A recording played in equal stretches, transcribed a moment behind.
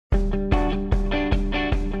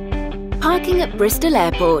Parking at Bristol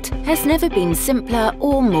Airport has never been simpler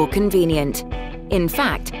or more convenient. In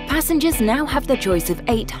fact, passengers now have the choice of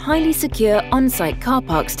 8 highly secure on-site car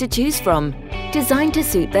parks to choose from, designed to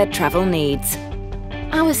suit their travel needs.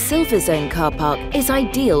 Our Silver Zone car park is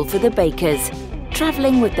ideal for the bakers,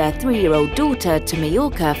 travelling with their 3-year-old daughter to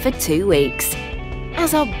Mallorca for 2 weeks.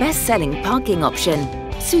 As our best-selling parking option,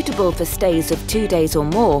 suitable for stays of 2 days or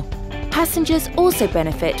more, passengers also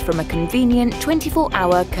benefit from a convenient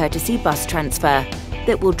 24-hour courtesy bus transfer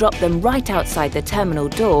that will drop them right outside the terminal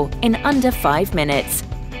door in under 5 minutes.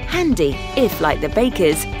 Handy if, like the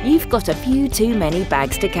bakers, you've got a few too many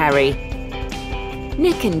bags to carry.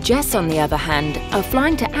 Nick and Jess, on the other hand, are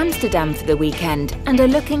flying to Amsterdam for the weekend and are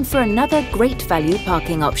looking for another great value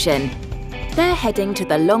parking option. They're heading to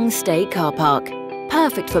the long stay car park,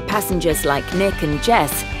 perfect for passengers like Nick and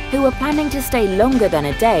Jess who are planning to stay longer than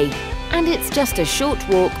a day, and it's just a short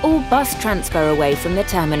walk or bus transfer away from the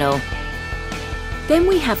terminal. Then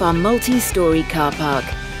we have our multi-storey car park,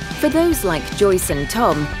 for those like Joyce and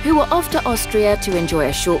Tom who are off to Austria to enjoy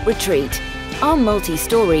a short retreat. Our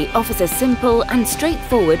multi-storey offers a simple and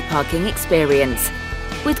straightforward parking experience.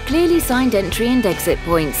 With clearly signed entry and exit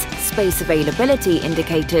points, space availability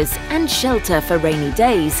indicators and shelter for rainy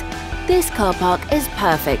days, this car park is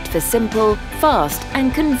perfect for simple, fast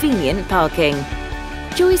and convenient parking.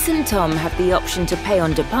 Joyce and Tom have the option to pay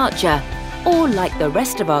on departure, or like the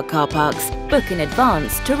rest of our car parks, book in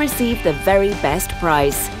advance to receive the very best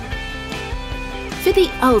price. For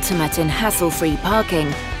the ultimate in hassle-free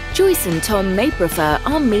parking, Joyce and Tom may prefer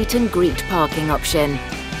our meet and greet parking option.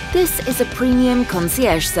 This is a premium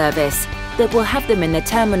concierge service that will have them in the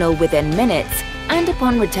terminal within minutes, and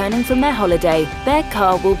upon returning from their holiday, their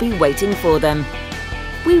car will be waiting for them.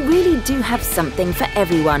 We really do have something for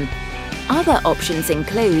everyone. Other options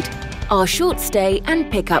include our short stay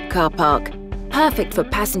and pickup car park, perfect for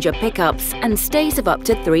passenger pickups and stays of up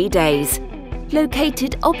to 3 days.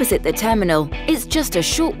 Located opposite the terminal, it's just a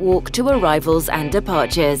short walk to arrivals and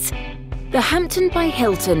departures. The Hampton by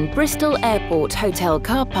Hilton Bristol Airport Hotel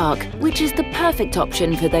car park, which is the perfect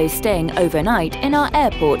option for those staying overnight in our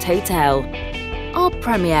airport hotel. Our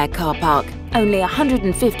Premier car park, only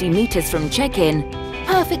 150 metres from check-in,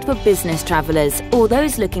 perfect for business travellers or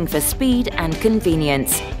those looking for speed and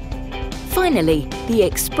convenience. Finally, the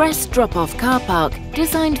Express drop-off car park,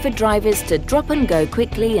 designed for drivers to drop and go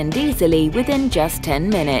quickly and easily within just 10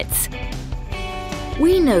 minutes.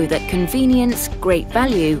 We know that convenience, great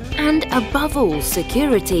value and, above all,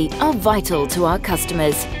 security are vital to our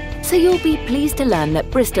customers. So you'll be pleased to learn that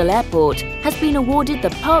Bristol Airport has been awarded the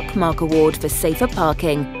Parkmark Award for safer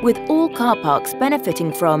parking, with all car parks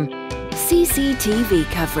benefiting from CCTV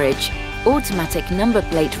coverage, automatic number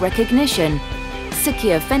plate recognition,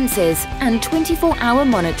 secure fences and 24-hour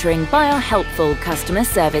monitoring by our helpful customer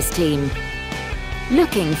service team.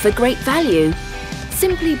 Looking for great value?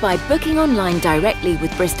 Simply by booking online directly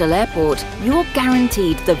with Bristol Airport, you're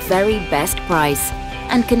guaranteed the very best price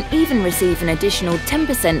and can even receive an additional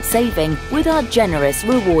 10% saving with our generous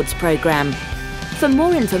rewards programme. For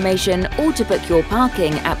more information or to book your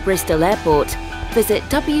parking at Bristol Airport, visit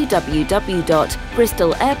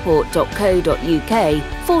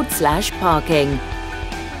www.bristolairport.co.uk/parking.